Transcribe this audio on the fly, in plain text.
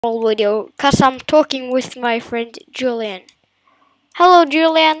whole video because I'm talking with my friend Julian. Hello,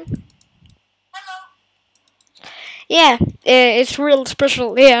 Julian. Yeah, it's real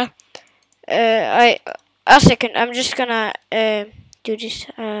special. Yeah. A second. I'm just gonna do this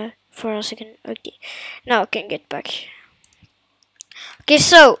for a second. Okay. Now I can get back. Okay,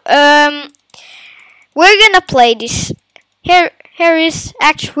 so we're gonna play this. Here is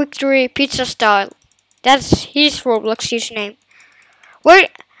Axe Victory Pizza Style. That's his Roblox username.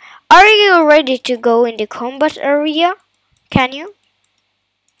 Are you ready to go in the combat area? Can you?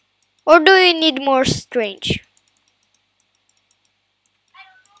 Or do you need more strange?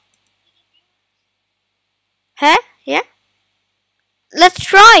 Huh? Yeah? Let's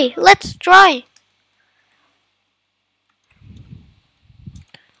try. Let's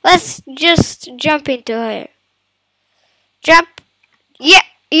just jump into her. Jump. Yeah,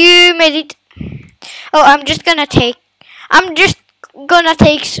 you made it. Oh, I'm just gonna take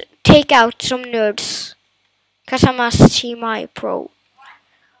out some nerds. Cause I'm a semi-pro.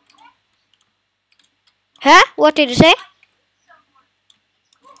 Huh? What did you say?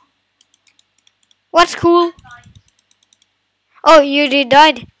 What's cool? Oh, you did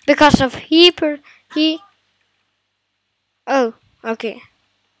died because of he. Oh, okay.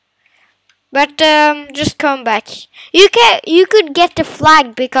 But just come back. You could get the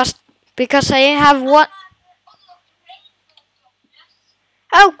flag because I have one.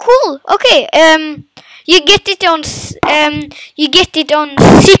 Oh, cool. Okay. You get it on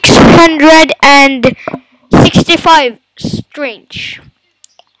 665 strange.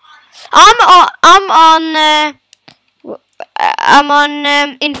 I'm on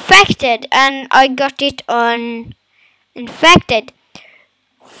infected, and I got it on infected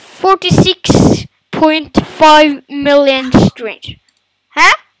 46.5 million strange.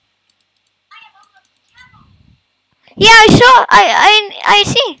 Huh? Yeah, I saw. I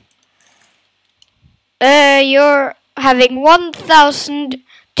see. You're having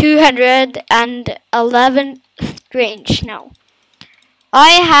 1,211 strange now.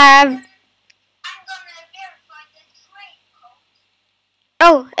 I have.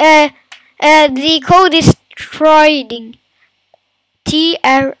 Oh, the code is trading.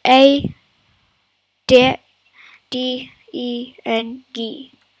 TRADENG.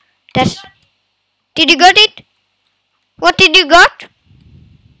 That's. Did you got it? What did you got?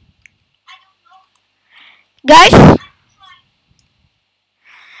 Guys,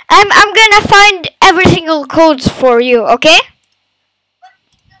 I'm gonna find every single codes for you, okay?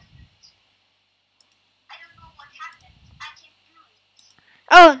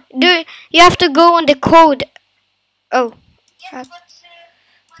 Oh, you have to go on the code? Oh. Yes, but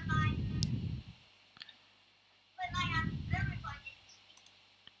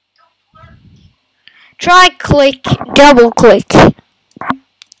try click, double click.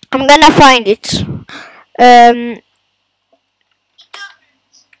 I'm gonna find it.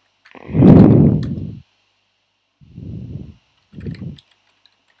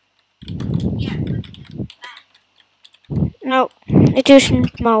 No, it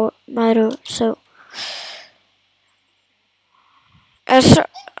doesn't matter. So,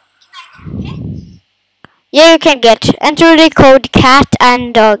 yeah, you can get. Enter the code cat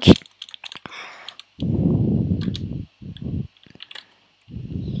and dog.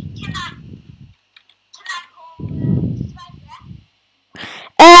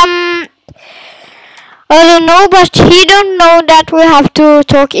 I don't know, but he don't know that we have to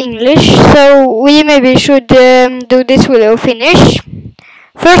talk English, so we maybe should do this video finish.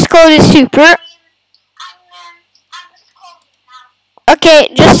 First code is super. Okay,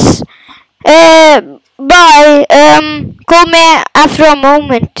 just bye. Call me after a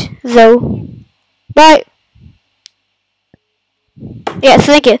moment, though. Bye. Yes,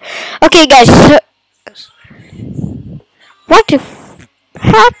 thank you. Okay, guys. So, what the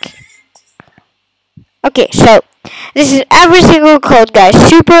heck? Okay, so this is every single code, guys.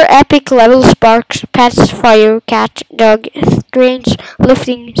 Super epic level, sparks, pets, fire, cat, dog, strange,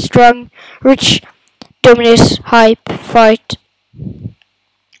 lifting, strong, rich, dominus, hype, fight,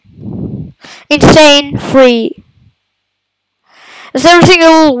 insane, free. It's every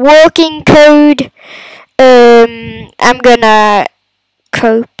single working code. I'm gonna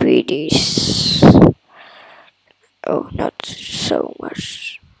copy this. Oh, not so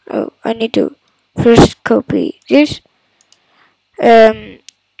much. Oh, I need to first copy this.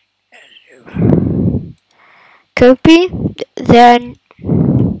 Copy, then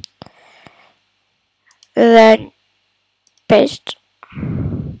paste.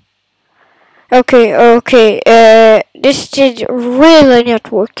 Okay. This did really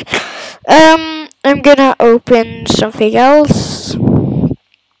not work. I'm gonna open something else.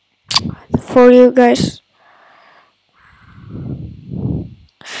 for you guys.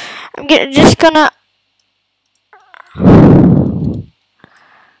 I'm just gonna.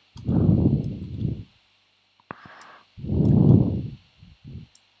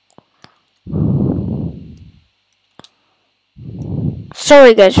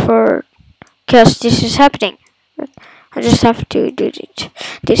 Sorry guys for because this is happening. I just have to do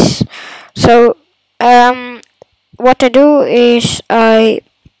this. So what I do is I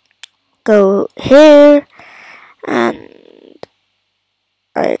go here and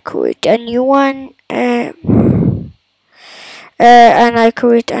I create a new one. And I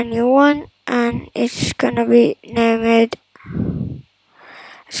create a new one, and it's gonna be named.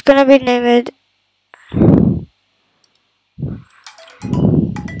 It's gonna be named.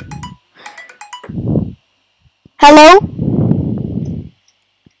 Hello.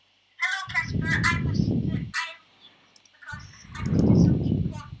 Hello, Casper. I was because I was doing something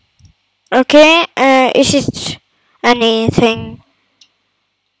wrong. Okay. Is it anything?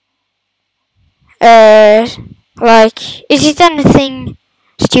 Like, is it anything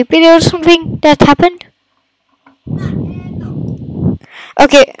stupid or something that happened? No.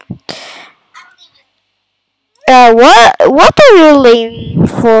 Okay. What are you looking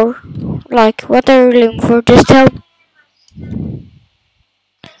for? Like, what are you looking for? Just tell.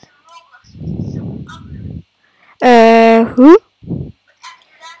 Who?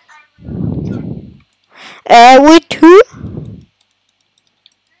 With who?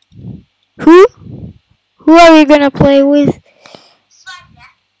 Who? Who are you gonna play with?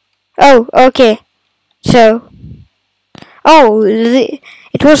 Oh, okay. So,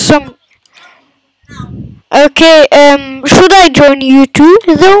 it was some. Okay. Should I join you too,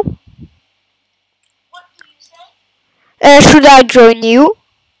 though? What do you say? Should I join you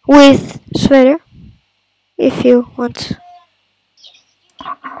with Sweater if you want?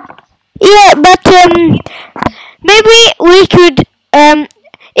 Yeah, but maybe we could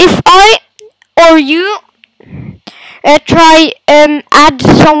if I or you try add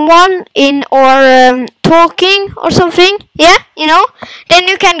someone in or talking or something. Yeah, then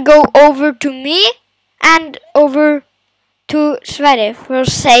you can go over to me and over to Sverre for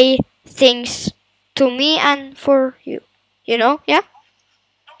say things to me and for you. Yeah. Okay.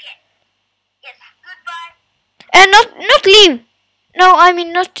 Yes. Goodbye. And not leave. No, I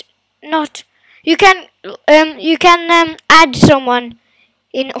mean not. You can add someone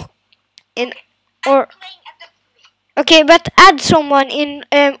in or Playing at the okay, but add someone in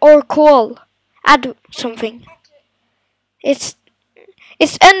or call. Add something. It's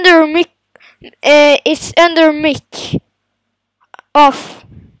under mic. It's under mic off.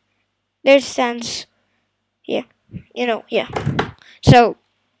 There stands. Yeah, yeah. So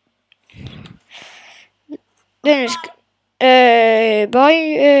then it's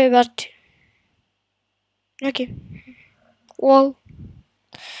bye. But okay. Well,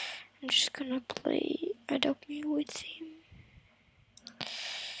 I'm just gonna play Adopt Me with him.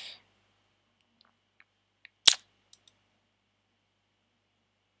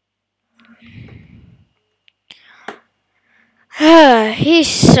 He's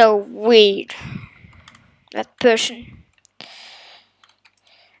so weird. That person.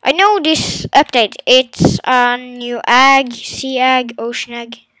 I know this update. It's a new egg, sea egg, ocean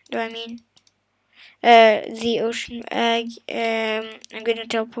egg. Do I mean? The ocean egg. I'm gonna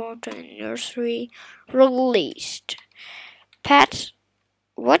teleport to nursery. Released. Pets.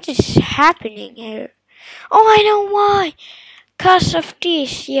 What is happening here? Oh, I know why. Cost of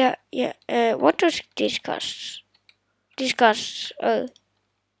this. Yeah. What does this cost? This costs.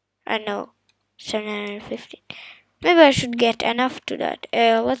 I know. 750. Maybe I should get enough to that.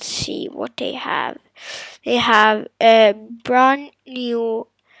 Let's see what they have. They have a brand new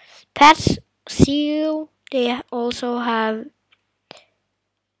pets seal. They also have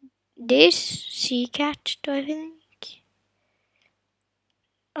this sea cat, do I think?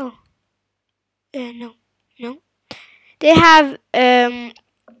 Oh, no. They have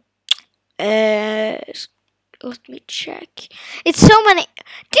let me check. It's so many.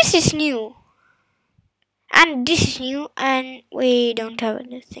 This is new. And this is new, and we don't have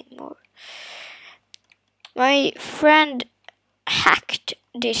anything more. My friend hacked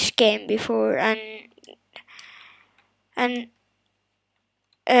this game before, and the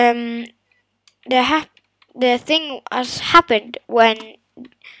thing has happened when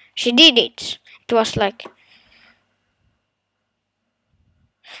she did it. It was like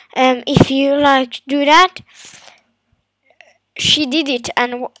if you like do that, she did it,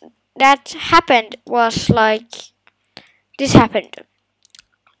 and that happened was like this happened.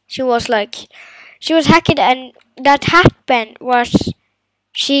 She was hacked, and that happened was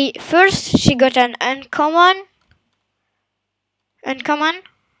She got an uncommon,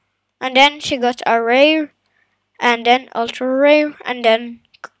 and then she got a rare, and then ultra rare, and then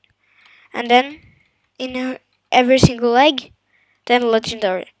in every single egg, then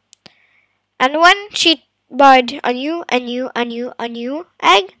legendary. And when she bought a new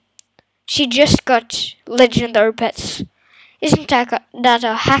egg, she just got legendary pets. Isn't that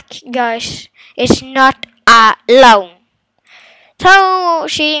a hack, guys? It's not a loan. So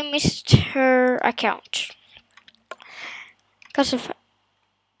she missed her account. Because of...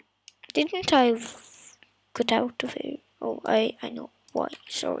 Didn't I got out of it? Oh, I know why.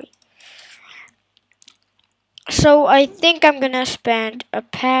 Sorry. So I think I'm gonna spend a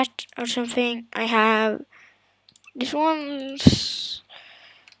pet or something. I have this one's...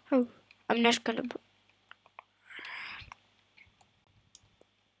 Oh, I'm not gonna...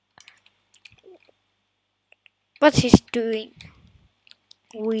 What's he doing?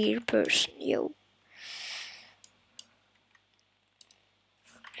 Weird person, yo.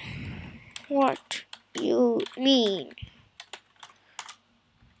 What you mean?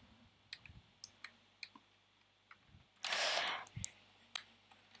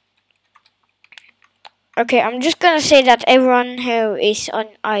 Okay, I'm just gonna say that everyone here is on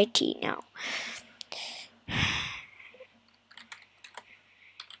IT now.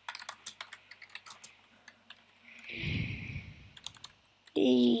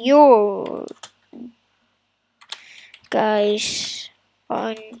 Your guys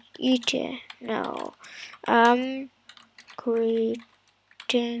on IT now. I'm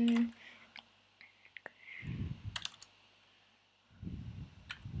creating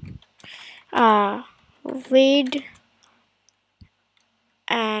a vid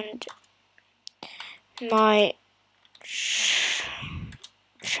and my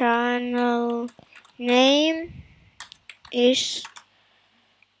channel name is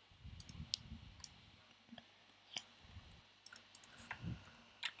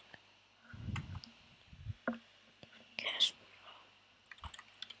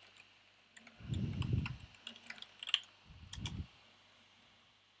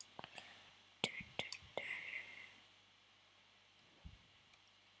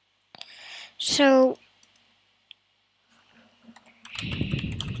so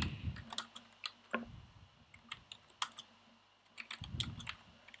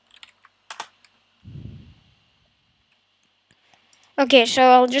okay, so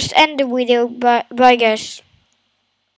I'll just end the video. Bye guys.